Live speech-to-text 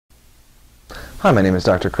Hi, my name is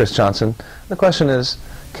Dr. Chris Johnson. The question is,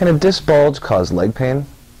 can a disc bulge cause leg pain?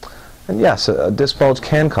 And yes, a disc bulge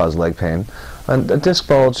can cause leg pain. A disc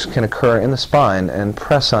bulge can occur in the spine and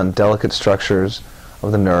press on delicate structures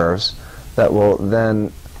of the nerves that will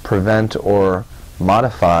then prevent or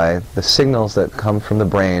modify the signals that come from the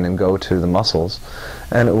brain and go to the muscles,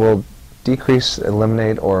 and it will decrease,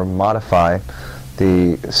 eliminate, or modify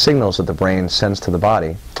the signals that the brain sends to the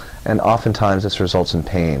body, and oftentimes this results in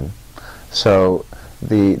pain. So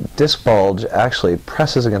the disc bulge actually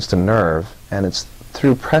presses against a nerve, and it's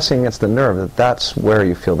through pressing against the nerve that's where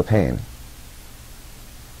you feel the pain.